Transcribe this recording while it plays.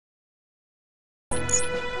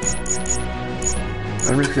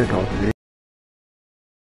I'm just gonna call it today.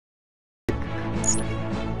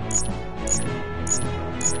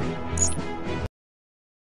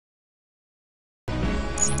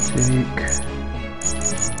 Jake.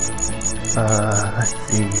 Let's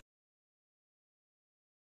see.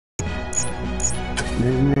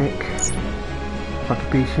 Nick.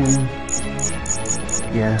 Occupation.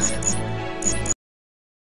 Yes.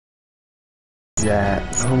 That.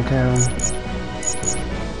 Hometown.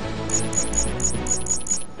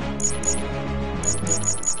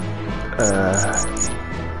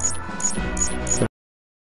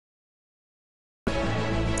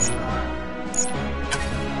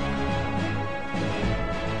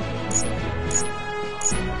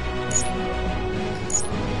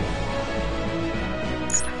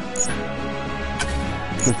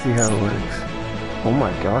 Let's see how it works. Oh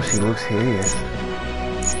my gosh, he looks hideous.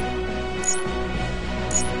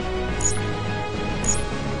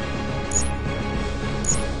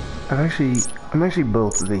 I'm actually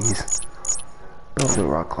both of these. Both a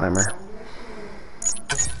rock climber.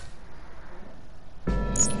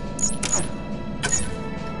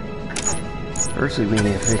 Firstly, we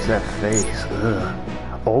need to fix that face. Ugh.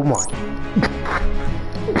 Oh my.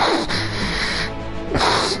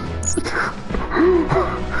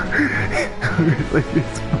 It's like, it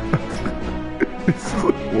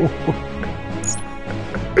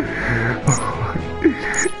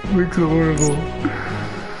looks horrible.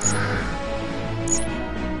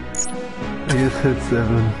 I just hit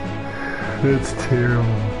 7. That's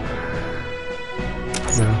terrible.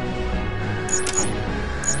 No.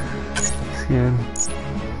 Scan.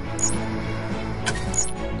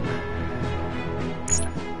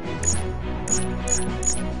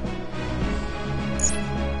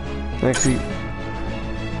 Actually,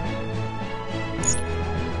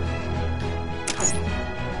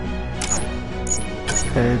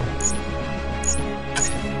 head.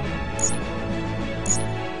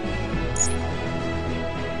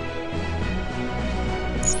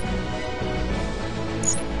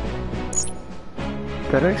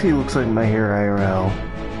 That actually looks like my hair IRL.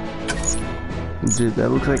 Dude, that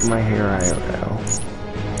looks like my hair IRL.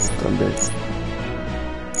 Some bit.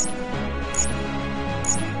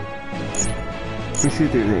 Let me see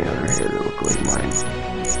if there's any other hair that look like mine.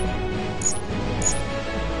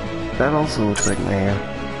 That also looks like my hair.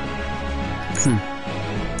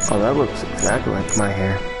 Oh, that looks exactly like my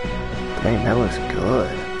hair. Dang, that looks good.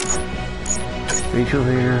 Facial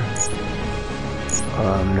hair.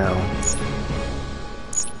 No.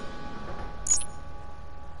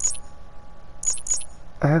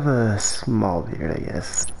 I have a small beard, I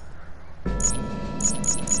guess.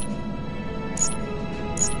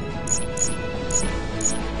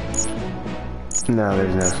 No,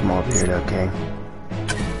 there's no small beard, okay.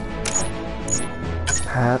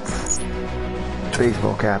 Hats.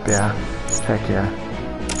 Baseball cap, yeah. Heck yeah.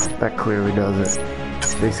 That clearly does it.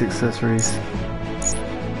 Basic accessories.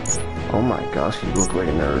 Oh my gosh, you look like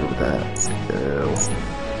a nerd with that. Ew.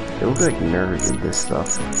 They look like nerds with this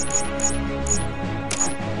stuff.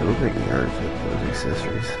 They look like nerds with those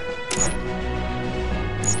accessories.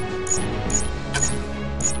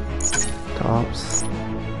 Tops.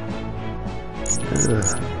 Ugh.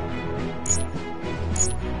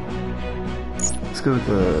 Let's go with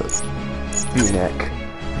the V-neck.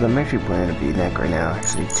 I'm actually wearing a V-neck right now,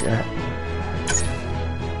 actually, chat.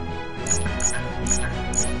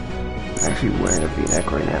 I'm actually wearing a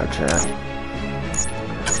V-neck right now, chat.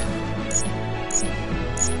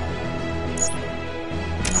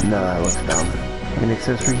 No, that looks dumb. Hand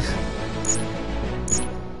accessories?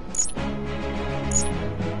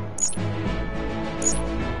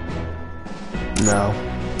 No.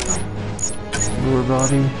 Lower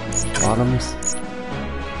body? Bottoms?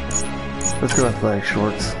 Let's go athletic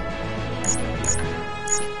shorts.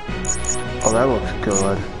 Oh, that looks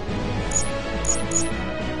good.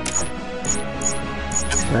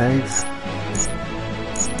 Legs.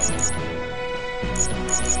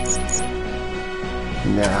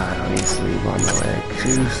 Nah, I don't need sleeve on the leg.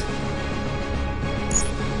 Shoes.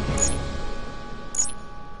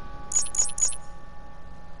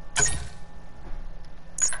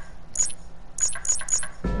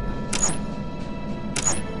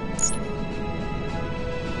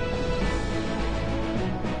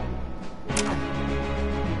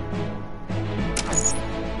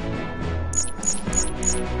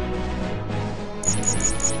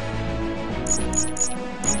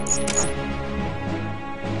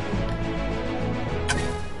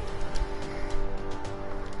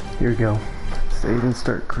 Here we go. Save and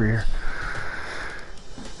start career.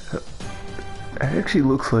 It actually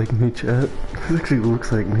looks like me, chat. It actually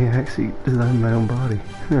looks like me. I actually designed my own body.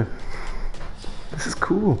 Huh. This is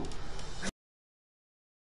cool.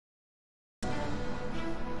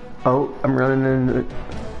 Oh, I'm running into...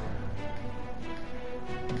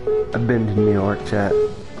 I've been to New York, chat.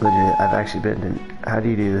 Legit, I've actually been to... How do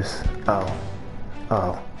you do this? Oh.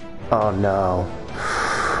 Oh. Oh, no.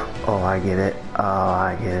 Oh, I get it. Oh,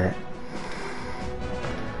 I get it.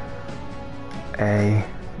 A.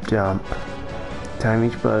 Jump. Time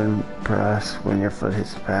each button press when your foot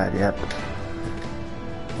hits the pad. Yep.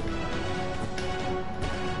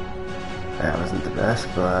 That wasn't the best,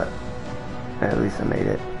 but at least I made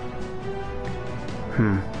it.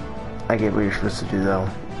 I get what you're supposed to do though.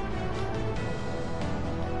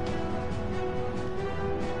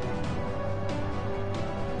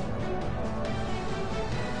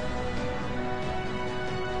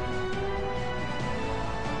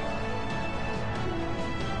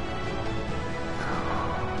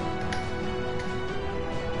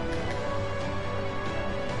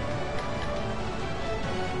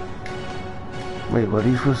 Wait, what are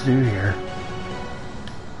you supposed to do here?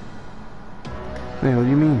 Wait, what do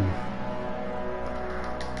you mean?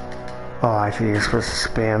 Oh, I see, you're supposed to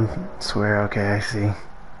spam swear. Okay, I see.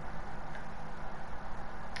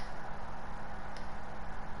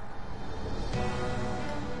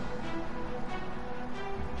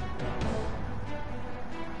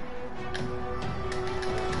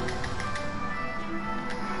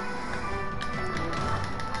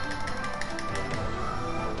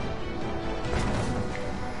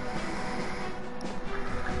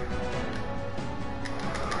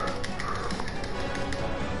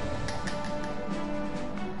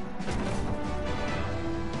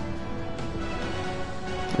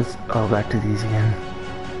 Oh, back to these again.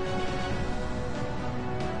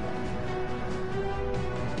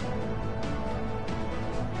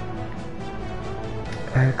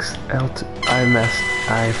 X, L2,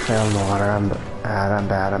 I fell in the water, I'm bad.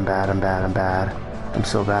 I'm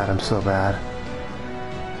so bad.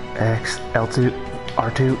 X, L2,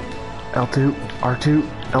 R2, L2, R2,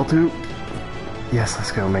 L2. Yes,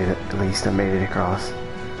 let's go, made it. At least I made it across.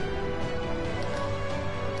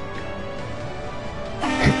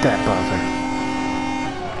 Hit that buzzer.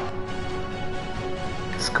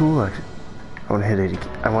 It's cool, actually. I want to hit it.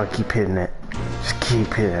 I want to keep hitting it. Just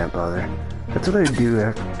keep hitting that buzzer. That's what I'd do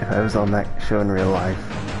if I was on that show in real life.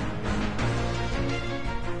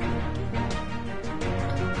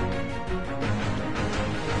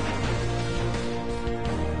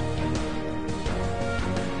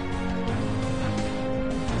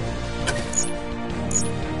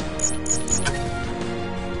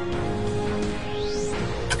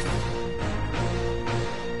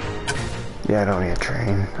 Yeah, I don't need a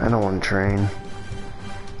train. I don't want to train.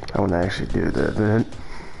 I want to actually do the event.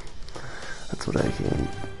 That's what I came.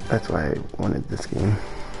 That's why I wanted this game.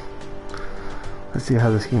 Let's see how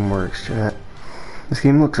this game works, chat. This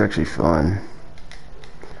game looks actually fun.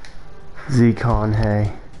 Z-Con,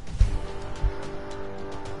 hey.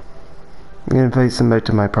 I'm gonna invite somebody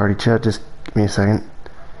to my party, chat. Just give me a second.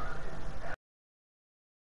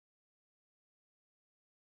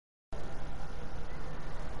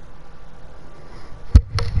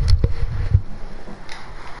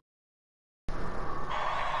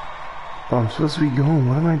 Oh, I'm supposed to be going.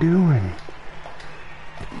 What am I doing?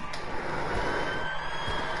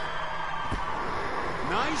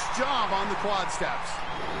 Nice job on the quad steps.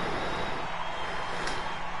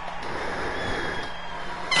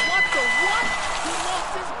 What the what? He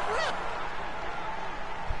lost his grip.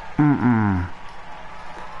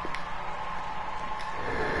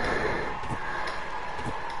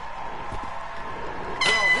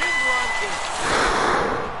 Well, his run is...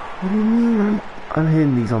 What do you mean? I'm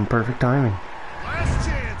hitting these on perfect timing. Last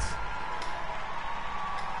chance.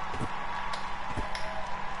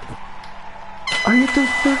 I hit those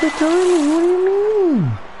perfect timing. What do you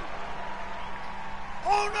mean?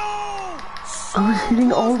 Oh no! I was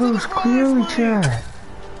hitting all those clearly, chat.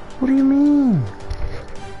 What do you mean?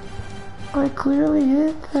 I clearly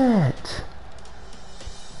hit that.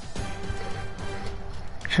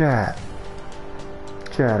 Chat,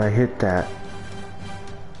 I hit that.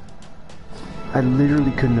 I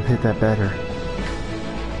literally couldn't have hit that better.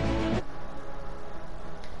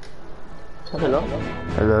 Hello?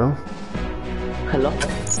 Hello? Hello?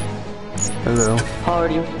 Hello? How are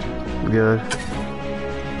you? Good.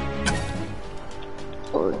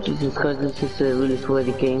 Oh, Jesus Christ, this is a really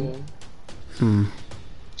sweaty game.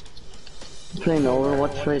 Playing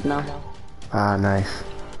Overwatch right now. Ah, nice.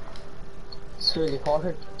 It's really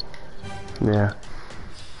hard. Yeah.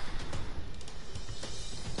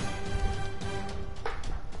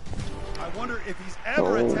 I wonder if he's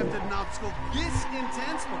ever attempted an obstacle this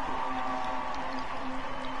intense before.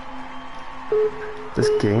 This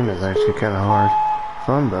game is actually kind of hard.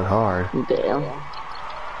 Fun, but hard. Damn. Well,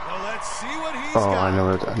 let's see what he's Oh, got. I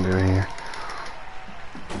know what I'm doing here.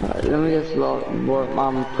 Alright, let me just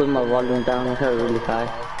put my volume down. I heard really high.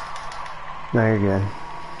 Now you're good.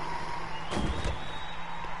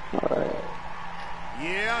 Alright.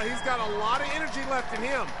 Yeah, he's got a lot of energy left in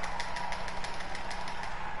him.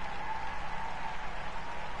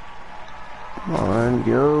 Come on,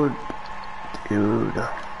 go, dude.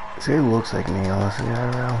 This guy looks like me, honestly.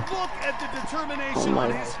 I don't know. Look at the determination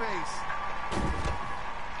on his face.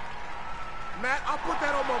 Matt, I'll put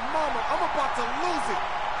that on my mama. I'm about to lose it.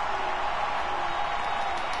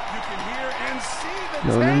 You can hear and see the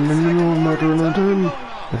No, I'm not doing nothing.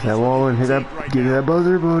 Hit that wall and hit that, get that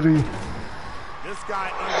buzzer, buddy. This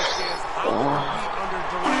guy understands how to compete under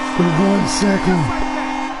duress. For 1 second.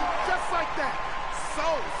 Just like that.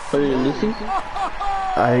 So Are you losing?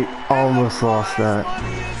 I almost lost that.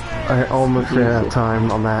 I almost ran out of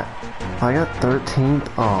time on that. I got 13th.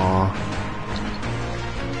 Aw.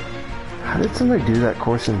 How did somebody do that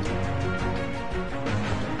course in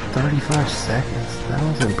 35 seconds? That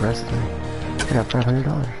was impressive. I got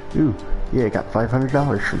 $500. Ooh, yeah, I got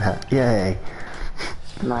 $500 from that. Yay.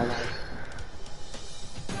 Nice.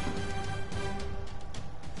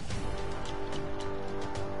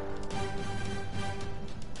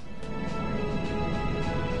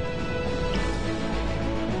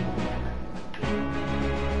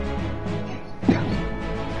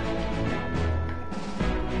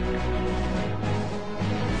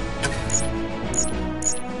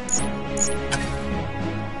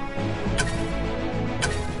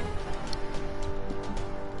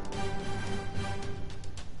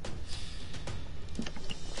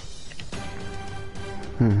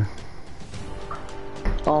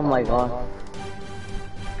 Oh my god.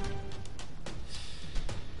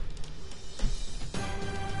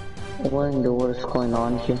 What in the world is going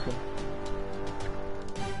on here?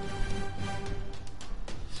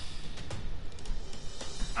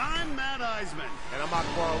 I'm Matt Eisman. And I'm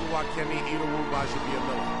Akbar Oluwakemi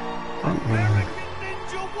Iruwubajibiyamila. American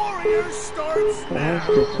Ninja Warrior starts Why now.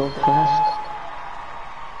 is this so fast?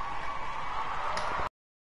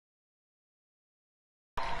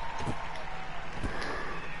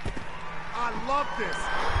 I love this.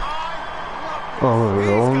 I love this. Oh, He's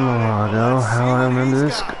oh got it. no, Let's how see I what remember he's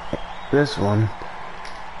this, got. this one.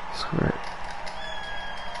 Swear.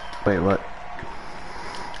 Wait, what?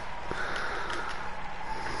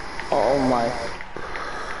 Oh my.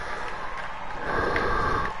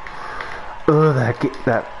 Ugh,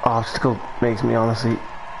 that obstacle makes me honestly,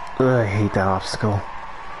 I hate that obstacle.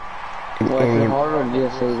 What is hard or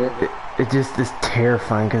just say that? It just is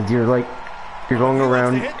terrifying because you're like, you're going If he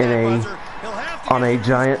around likes to hit in that a, buzzer, he'll have to on get a through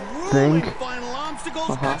giant these thing. grueling final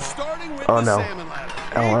obstacles, starting with Oh the no. salmon ladder.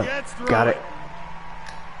 Oh, He what? gets through Got it.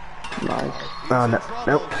 Nice. Oh no,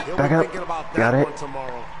 nope, He'll back be up. thinking about Got that it. one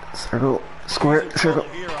tomorrow. Circle, square, He's in circle.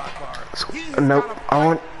 trouble here, Akbar. He's Nope, gotta I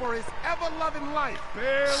want. fight for his ever-loving life.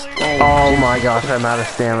 Barely. Oh my gosh, I'm out of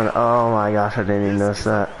stamina. Oh my gosh, I didn't even notice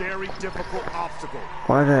that. Very difficult obstacle.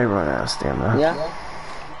 Why did I run out of stamina? Yeah.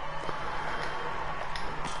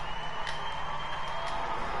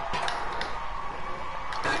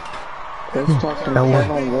 Let's talk some L1.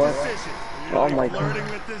 fun on what? Oh my Flirting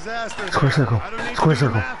god. with disaster. Square circle. I don't need Square to do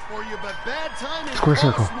circle. math for you, but bad timing Square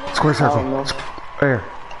circle. costs more Square than- Oh circle. no. There.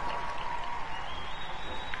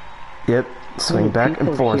 Yep. Swing many back and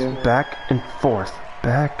people forth. here? Back and forth.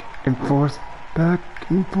 Back and forth. Back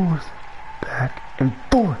and forth. Back and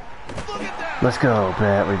forth. Look at that. Let's go,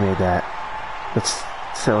 Matt. We made that. Let's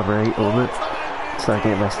celebrate a little bit so I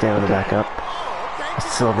can get my stamina back up.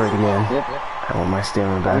 Let's celebrate again. Yep. I want my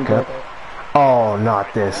stamina back up. Oh,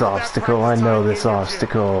 not this obstacle. I know this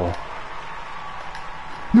obstacle.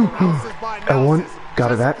 No. Analysis by L1. analysis.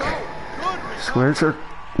 Got it back. Just go. Good recovery. Square circle.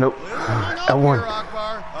 Nope. Clearing up L1. here,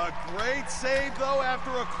 Akbar. A great save, though,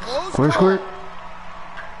 after a close Square, call. square.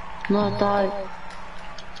 No, die.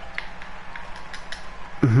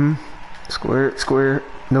 Square, square.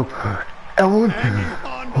 No. L1. Hanging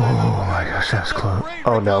on by Oh my gosh, that was close.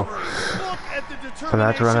 Oh no. recovery. Look at the I'm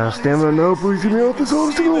about to run out of determination stamina. on No, his please get me face. off this You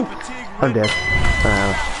can see the obstacle. fatigue I'm dead. written.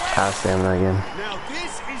 Out of stamina again. Now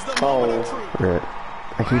this is the moment of truth. Rip.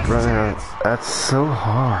 I keep running out. That's so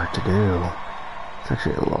hard to do. It's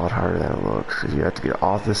actually a lot harder than it looks because you have to get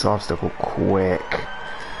off this obstacle quick.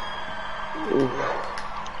 Oof.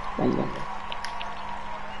 Oh no.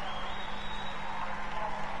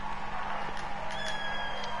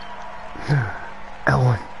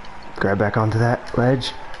 L1. Grab back onto that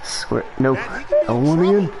ledge. Square. No. L1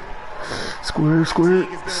 again. Square, square.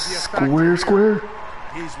 Square, square.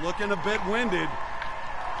 He's looking a bit winded.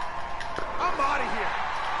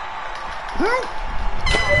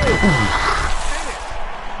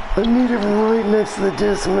 I need it right next to the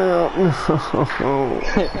dismount. No.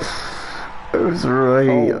 It was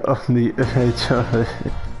right on the edge of it.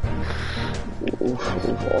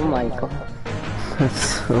 Oh my god. That's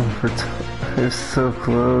so it's so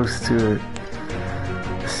close to it.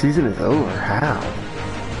 The season is over. How?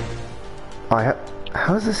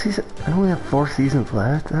 How is the season? I only have 4 seasons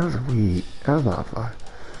left. That was weak. That was not fun.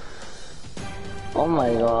 Oh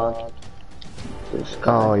my god.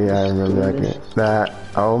 Oh yeah, I remember that.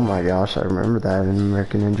 Oh my gosh, I remember that in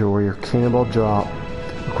American Ninja Warrior. Cannonball drop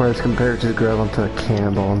requires compared to grab onto a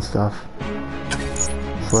cannonball and stuff.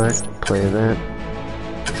 Select play event.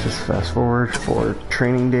 Let's just fast forward for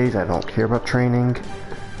training days. I don't care about training.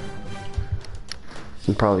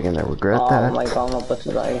 I'm probably gonna regret that. Oh my god, I'm about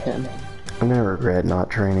to die again. I'm gonna regret not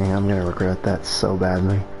training. I'm gonna regret that so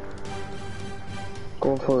badly.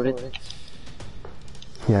 Go for it.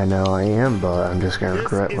 Yeah, I know I am, but I'm just gonna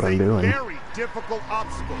regret what I'm doing.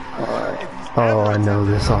 Oh, I know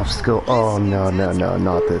this obstacle. Oh, no,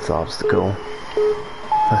 not this obstacle.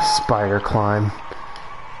 A spider climb.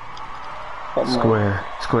 Square.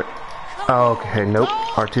 Oh, okay, nope.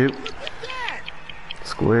 R2.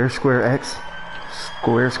 Square, X.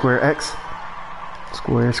 Square, X.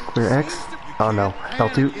 Square, X. Oh no,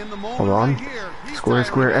 L2. Hold on.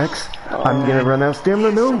 Square, X. I'm gonna run out of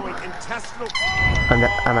stamina, no!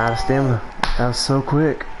 I'm out of stamina. That was so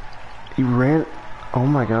quick. He ran. Oh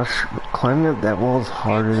my gosh, climbing up that wall is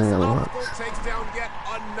harder than it looks.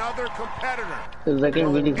 Is that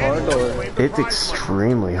game really hard or? It's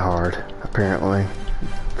extremely hard, apparently.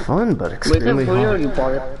 Fun, but extremely hard. You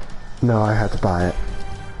bought it? No, I had to buy it.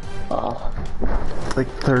 Oh. It's like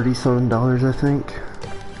 $30-something, I think.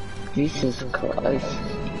 Jesus Christ.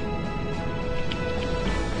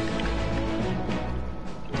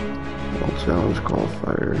 All challenge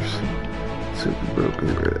qualifiers. Super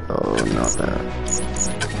broken grid. Oh, not that.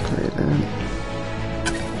 Play then.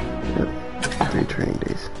 Yep. 3 training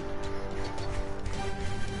days.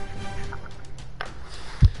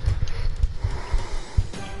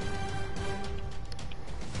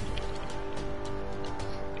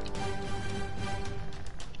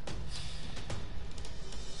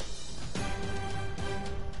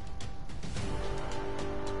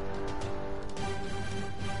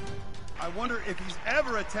 I wonder if he's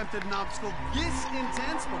ever attempted an obstacle this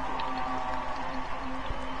intense before.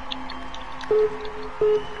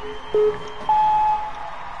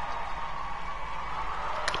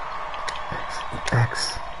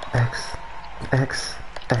 X.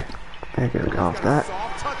 I gotta get off that.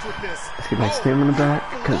 Let's get my stamina back,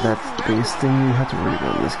 because that's the biggest thing you have to worry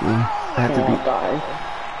about in this game. I have to be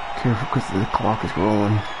careful because the clock is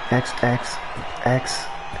rolling. X.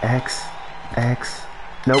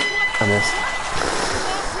 Nope, I missed.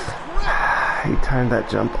 He timed that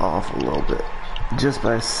jump off a little bit. Just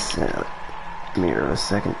by a centimeter of a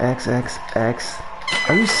second. X.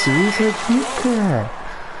 Are you serious? I beat that.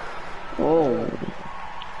 Oh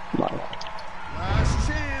my. Last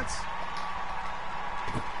chance.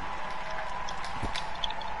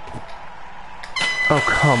 Oh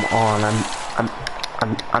come on! I'm.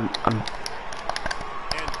 And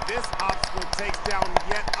this obstacle takes down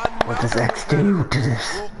yet another. What does X do to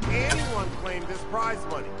this? Will anyone claim this prize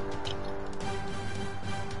money?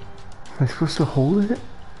 Am I supposed to hold it?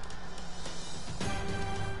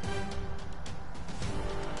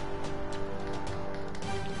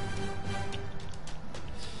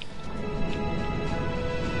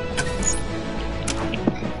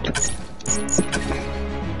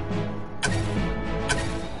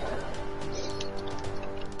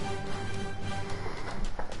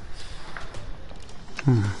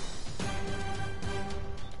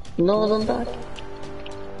 No, don't die.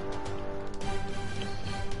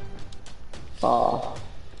 Oh.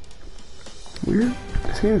 Weird.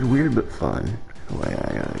 This game is weird but fun. The way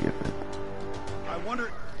I gotta give it. I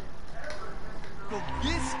wonder. Will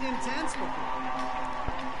this intense before?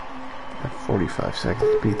 I have 45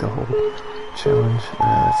 seconds to beat the whole challenge.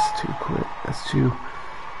 That's too quick. That's too.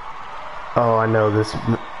 Oh, I know this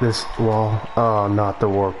wall. Oh, not the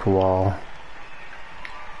warped wall.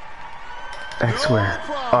 X square.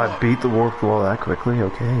 Oh, I beat the warped wall that quickly.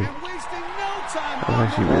 Okay. That was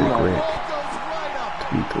actually really quick. To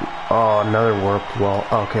beat the. Oh, another warped wall.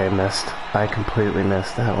 Okay, missed. I completely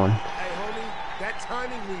missed that one. Hey, homie, that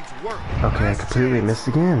timing needs work. Okay, I completely missed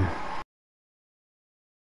again.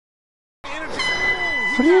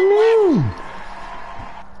 What do you mean?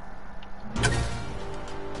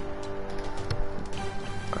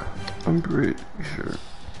 I'm pretty sure.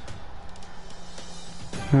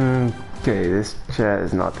 Okay, this chat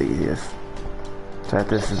is not the easiest Chat,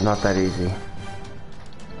 this is not that easy.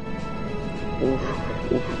 Oof,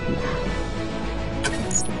 oof, oof.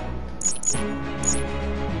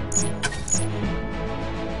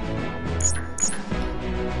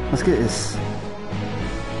 Let's get this.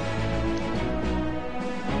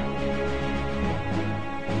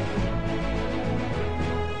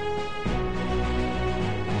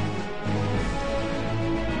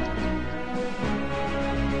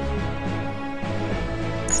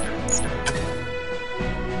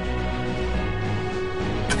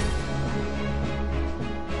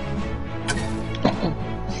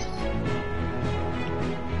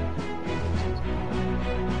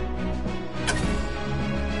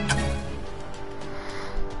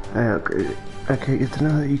 I upgraded. Okay, good to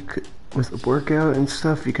know that you could, with the workout and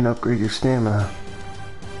stuff, you can upgrade your stamina.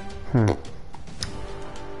 Man,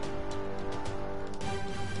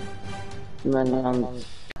 Baja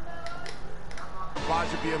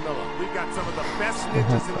Miller, we got some of the best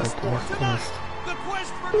ninjas in the sport. Tonight, the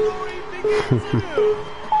quest for glory begins anew.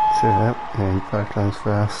 See that? Man, 5 times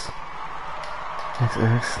fast. X,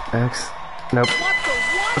 X, X. Nope.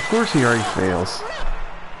 Of course he already fails.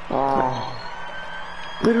 oh,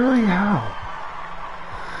 Literally how?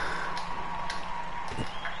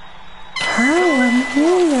 How am I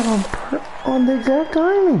doing that on the exact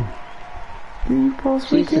timing? Do you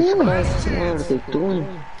possibly Jesus do? Christ, what are they doing?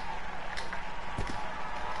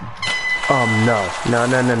 No.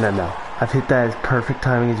 No. I've hit that as perfect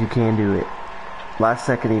timing as you can do it. Last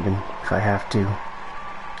second even, if I have to.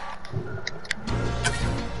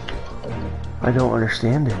 I don't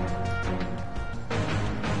understand it.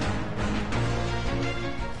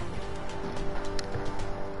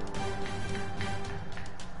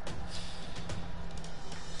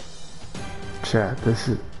 Chat, this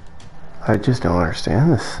is... I just don't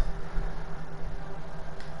understand this.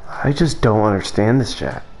 I just don't understand this,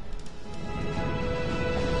 chat.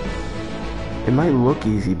 It might look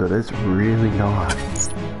easy, but it's really not.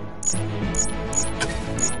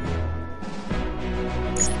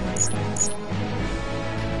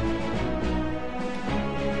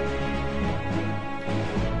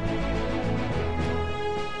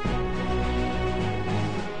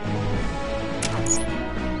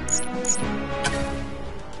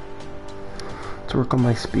 Let's work on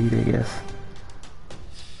my speed, I guess.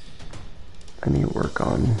 I need to work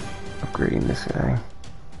on upgrading this guy.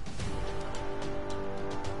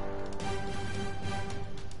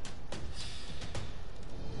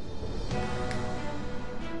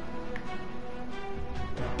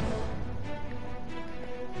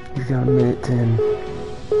 He's got a minute 10.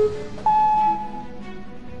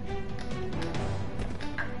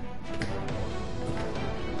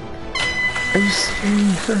 Are you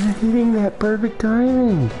serious? I'm hitting that perfect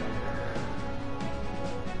timing.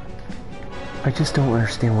 I just don't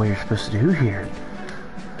understand what you're supposed to do here.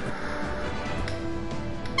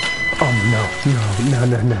 Oh no.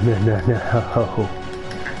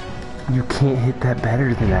 You can't hit that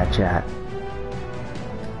better than that, chat.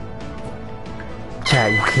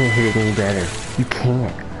 Chat, you can't hit it any better. You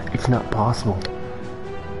can't. It's not possible.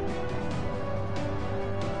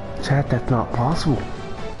 Chat, that's not possible.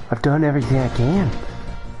 I've done everything I can.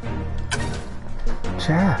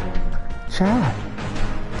 Chat,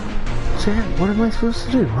 what am I supposed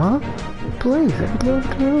to do, huh? Please, I'd love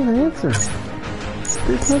to know the answer.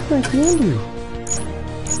 There's nothing I can do.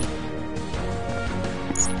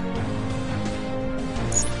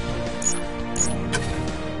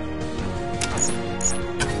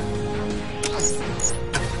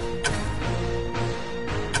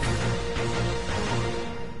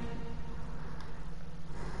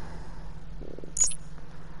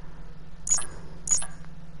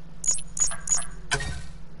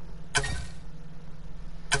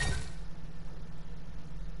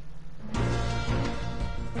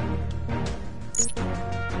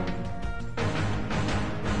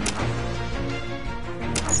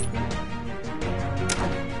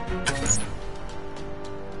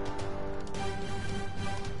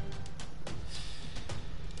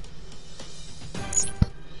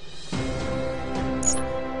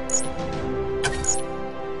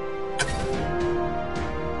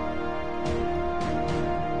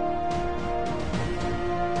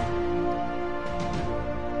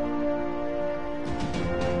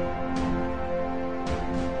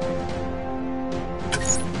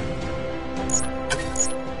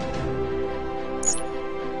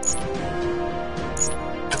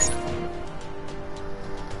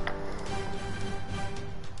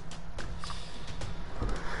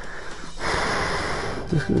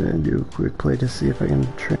 Just gonna do a quick play to see if I can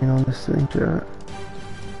train on this thing, chat.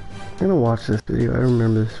 I'm gonna watch this video. I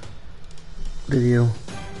remember this video.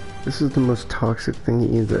 This is the most toxic thing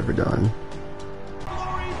he's ever done.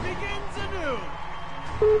 Glory begins anew.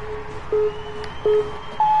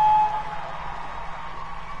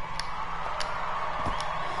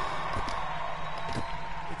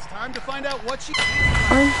 It's time to find out what she.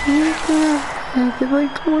 I hate that. There's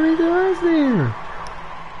like 20 guys there.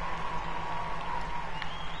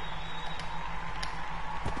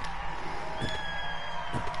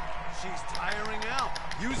 She's tiring out,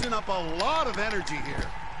 using up a lot of energy here.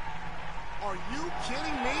 Are you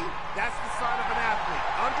kidding me? That's the sign of an athlete.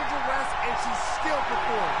 Under duress, and she's still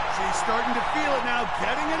performing. She's starting to feel it now,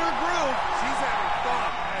 getting in her groove. She's having fun,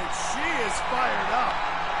 and she is fired up.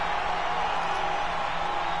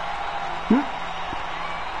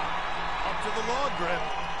 Up to the log grip.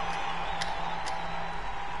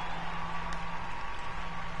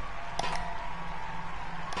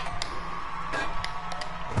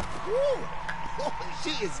 Woo!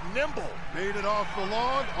 She is nimble. Made it off the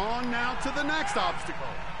log, on now to the next obstacle.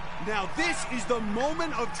 Now this is the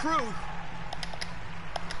moment of truth.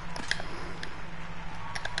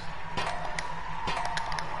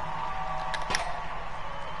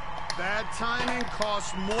 Bad timing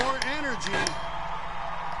costs more energy.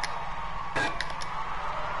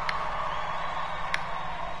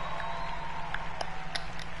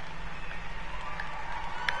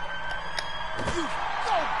 You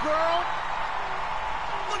go, girl!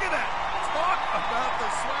 Look at that! Talk about the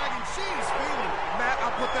swag, and she's feeling. Matt, I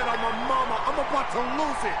put that on my mama. I'm about to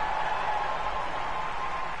lose it.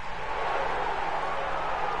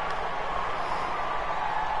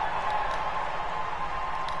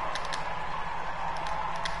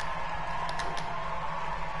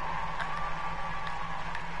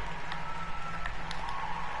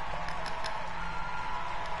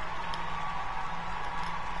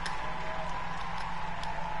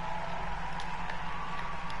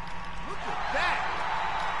 Look at that!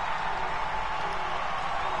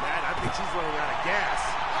 Matt, I think she's running out of gas.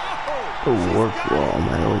 Oh! The she's warp got wall, it.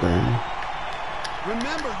 my old man.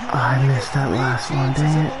 Remember, you I only missed get that 3 last one, chances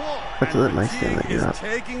dang at it. the wall, I have to and let my fatigue stamina get is up.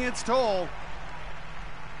 taking its toll.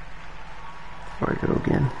 Before I go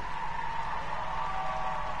again.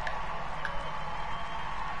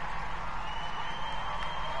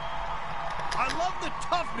 I love the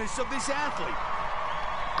toughness of this athlete.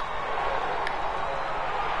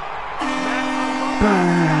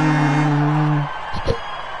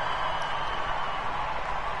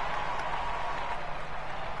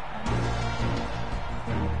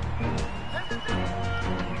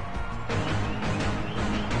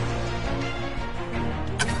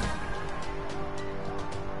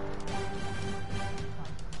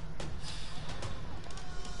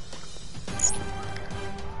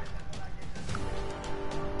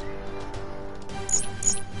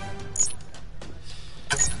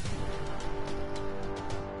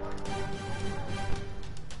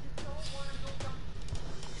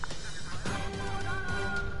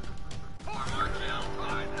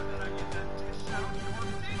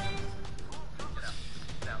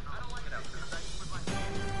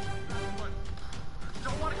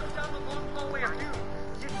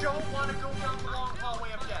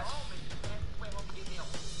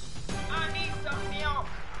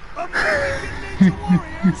 American Ninja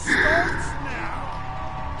Warrior starts now.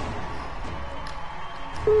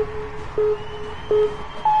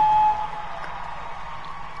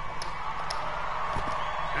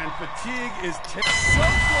 And fatigue is so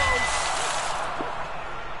close.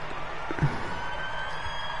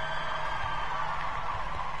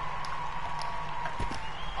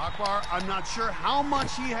 Akbar, I'm not sure how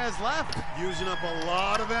much he has left. Using up a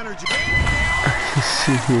lot of energy. Are you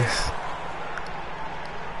serious?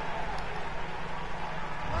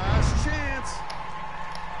 Last chance.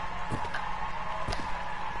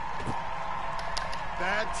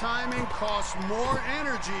 Bad timing costs more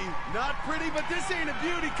energy. Not pretty, but this ain't a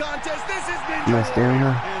beauty contest. This is Ninja My stamina.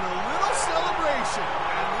 Warrior. And a little celebration.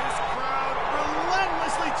 And this crowd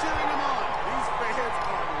relentlessly cheering him on. These fans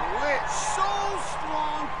are lit. So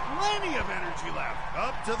strong. Plenty of energy left.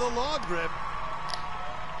 Up to the log grip.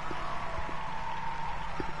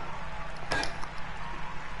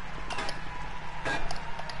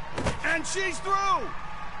 And she's through!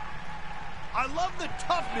 I love the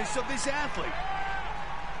toughness of this athlete.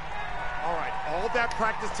 All right, all that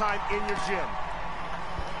practice time in your gym.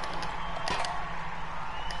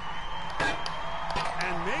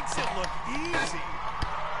 And makes it look easy.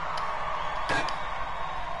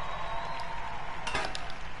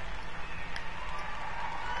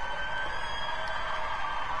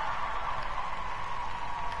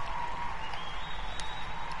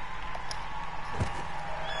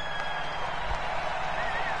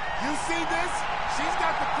 You see this? She's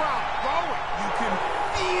got the crowd going. You can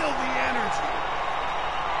feel the energy.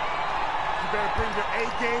 You better bring your A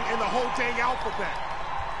game and the whole dang alphabet.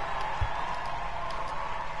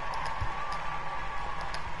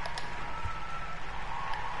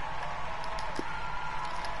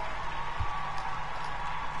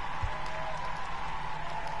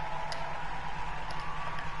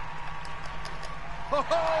 Oh,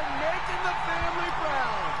 making the family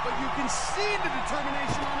proud. But you can see the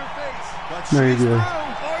determination on her face. But Very she's good.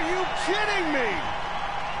 through. Are you kidding me?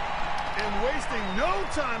 And wasting no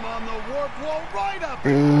time on the warp wall right up.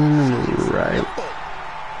 And She's right nimble.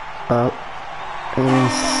 up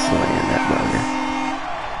and slam that bugger.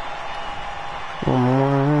 One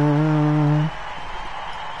more.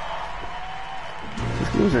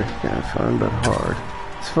 These games are kind of fun but hard.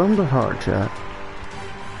 It's fun but hard, chat.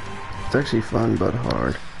 It's actually fun but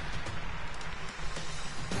hard.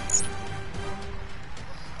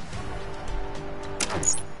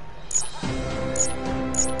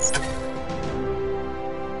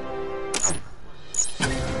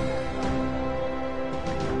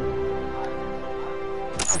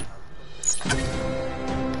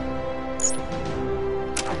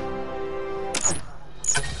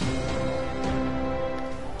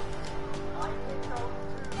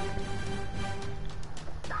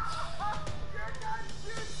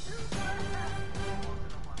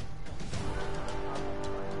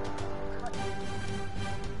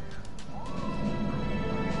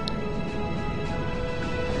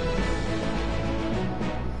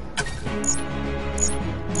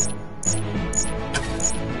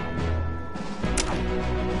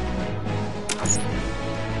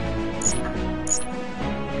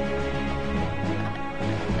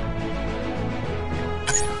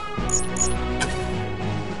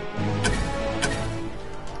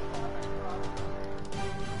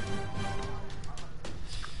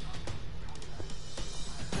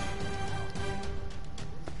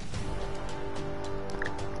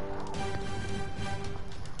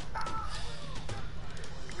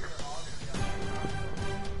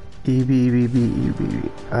 EBBBEB.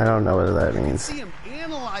 I don't know what that means. See him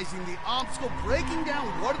analyzing the obstacle, breaking down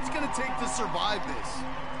what it's going to take to survive this.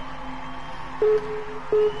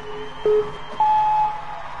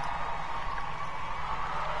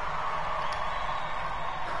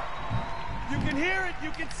 You can hear it,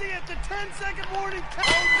 you can see it, the 10-second warning. Oh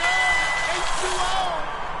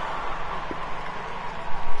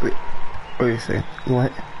no, Wait, what do you say?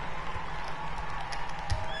 What?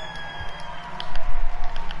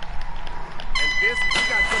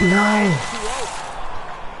 No!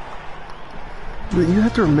 But you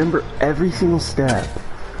have to remember every single step.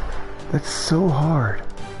 That's so hard.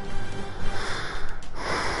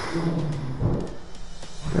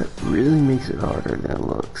 That really makes it harder than it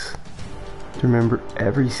looks. To remember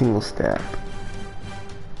every single step.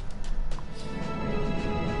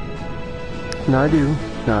 No, I do.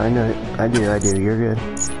 No, I know it. I do. You're good.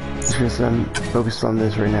 It's just I'm focused on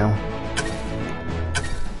this right now.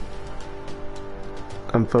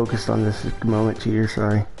 I'm focused on this moment, cheater,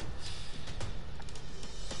 sorry.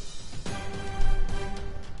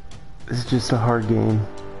 It's just a hard game.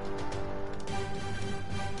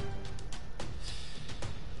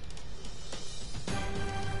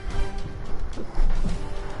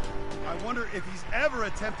 I wonder if he's ever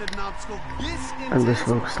attempted an obstacle this intense. I'm just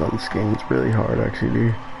focused on this game. It's really hard, actually,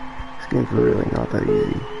 dude. This game's really not that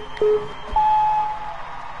easy.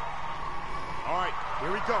 Alright,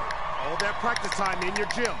 here we go. All that practice time in your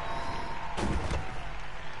gym.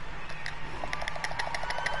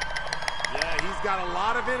 Yeah, he's got a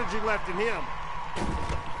lot of energy left in him.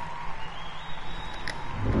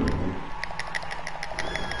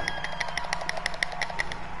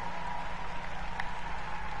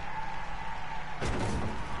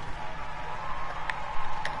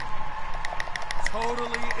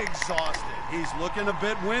 Totally exhausted. He's looking a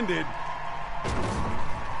bit winded.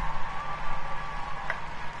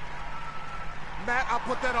 Matt, I'll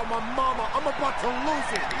put that on my mama. I'm about to lose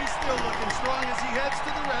it. He's still looking strong as he heads to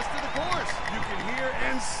the rest of the course. You can hear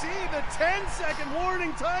and see the 10-second warning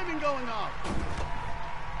timing going off.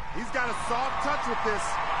 He's got a soft touch with this.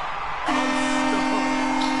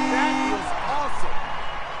 That is awesome.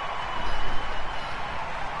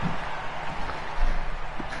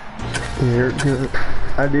 You're good.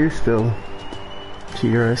 I do still.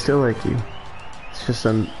 Cheater, I still like you. It's just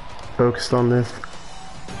I'm focused on this.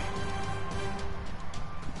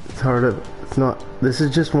 It's hard to, it's not, this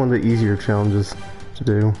is just one of the easier challenges to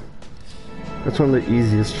do. It's one of the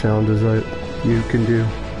easiest challenges you can do.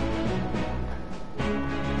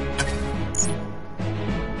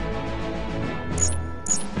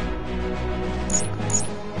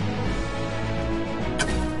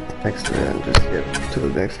 Next event, just get to the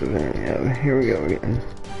next event. Yeah, here we go again.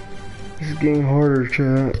 This is getting harder,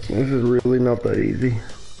 chat. This is really not that easy.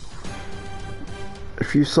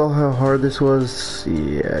 If you saw how hard this was,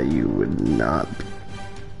 yeah, you would not.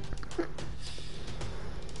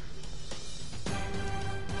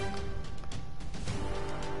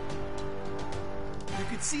 You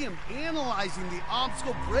can see him analyzing the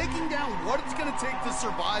obstacle, breaking down what it's going to take to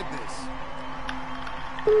survive this.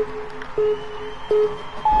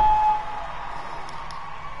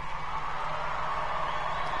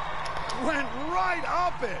 Went right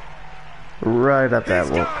up it. Right up that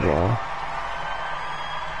wall.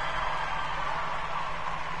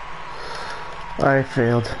 I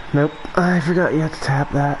failed. Nope. I forgot you had to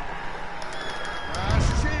tap that.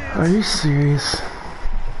 Are you serious?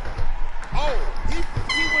 Oh, he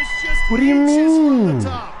was just What do you inches from mean? the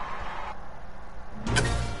top.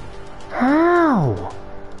 How?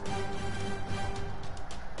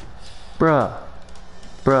 Bruh.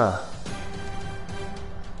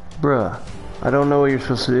 I don't know what you're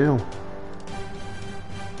supposed to do.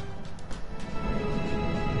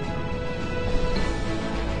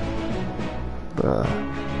 Bruh.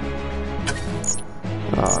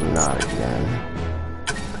 Oh, not again.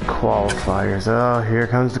 Qualifiers. Oh, here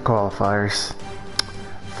comes the qualifiers.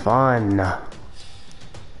 Fun.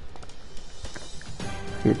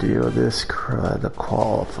 You deal with this crud, the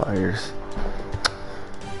qualifiers.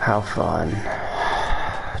 How fun.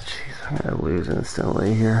 Jeez, I'm gonna lose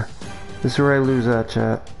instantly here. This is where I lose that,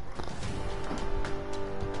 chat.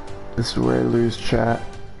 This is where I lose, chat.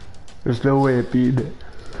 There's no way of beating it.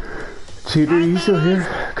 Cheater, are you still here?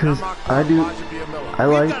 Cause I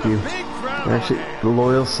like you. Actually, the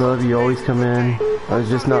loyal sub, you always come in. I'm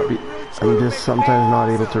just sometimes not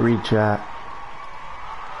able to read chat.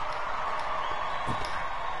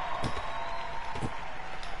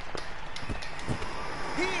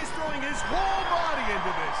 He is throwing his whole body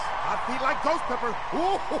into this. Hot feet like Ghost Pepper.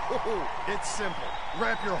 Ooh, it's simple.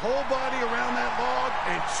 Wrap your whole body around that log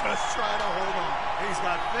and just try to hold on. He's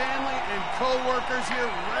got family and co-workers here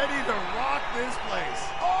ready to rock this place.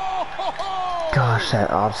 Oh! Gosh,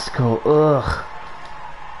 that obstacle. Ugh.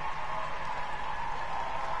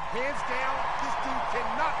 Hands down, this dude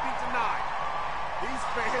cannot be denied. These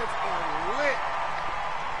fans are lit.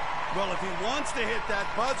 Well, if he wants to hit that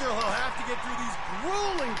buzzer, he'll have to get through these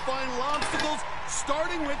grueling final obstacles,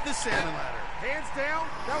 starting with the salmon ladder. Hands down,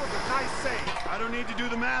 that was a nice save. I don't need to do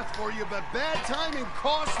the math for you, but bad timing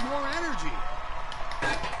costs more energy.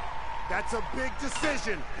 That's a big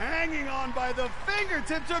decision. Hanging on by the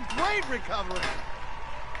fingertips, a great recovery.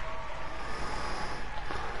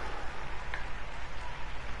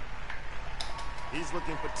 He's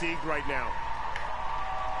looking fatigued right now.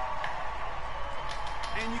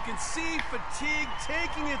 And you can see fatigue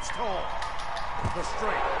taking its toll. The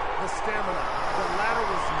strength, the stamina, the ladder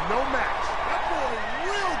was no match. That boy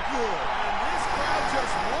real good. And this crowd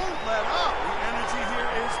just won't let up. The energy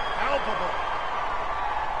here is palpable.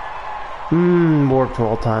 Warped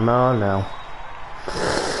all time. Oh no.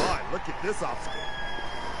 My, look at this obstacle.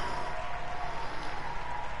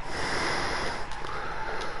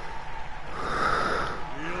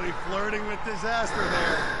 Really flirting with disaster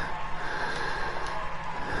there.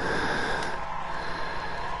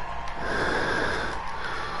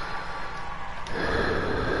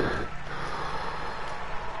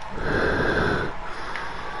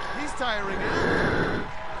 He's tiring out.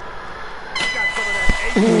 He got some of that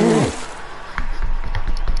ache.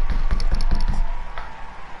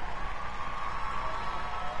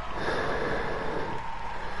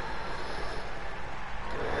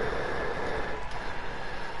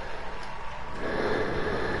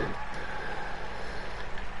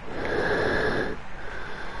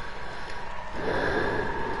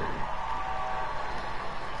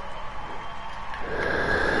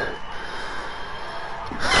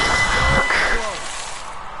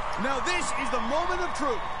 Now this is the moment of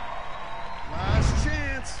truth. Last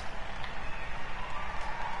chance.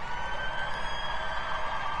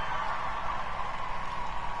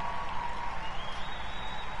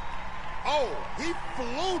 Oh, he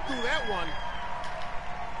flew through that one.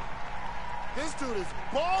 This dude is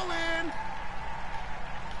balling.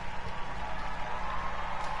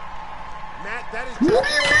 Matt, that is just...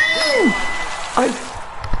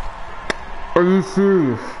 Are you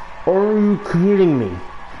serious? Are you kidding me?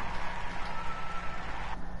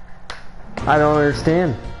 I don't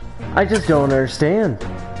understand. I just don't understand.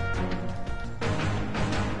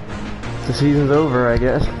 The season's over, I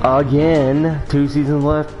guess. Again. 2 seasons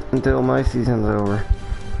left until my season's over.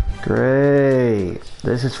 Great.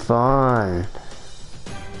 This is fun.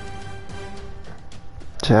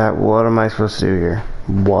 Chat, what am I supposed to do here?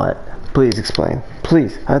 What? Please explain.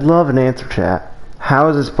 Please. I'd love an answer, chat. How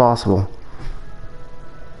is this possible?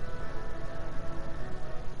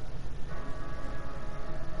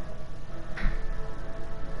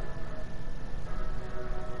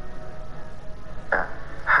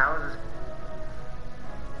 How is this?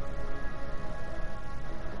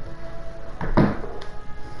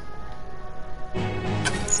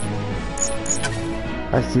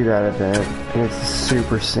 I see that event, and it's the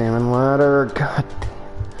Super Salmon Ladder. God damn.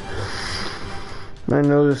 I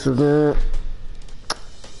know this event.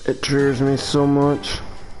 It triggers me so much.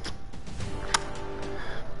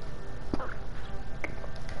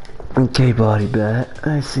 Okay, body bet.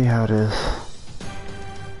 I see how it is.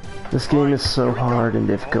 This game is so hard and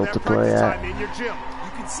difficult to play at. In your gym,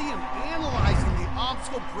 you can see him analyzing the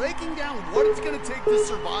obstacle, breaking down what it's going to take to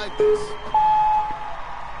survive this.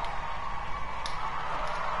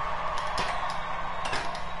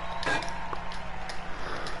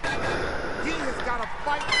 He has got to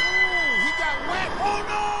fight. Ooh, he got wet. Oh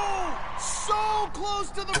no! So close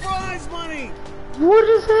to the prize money. What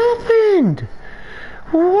has happened?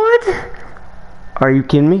 What? Are you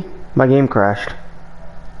kidding me? My game crashed.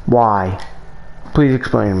 Why? Please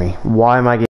explain to me. Why my game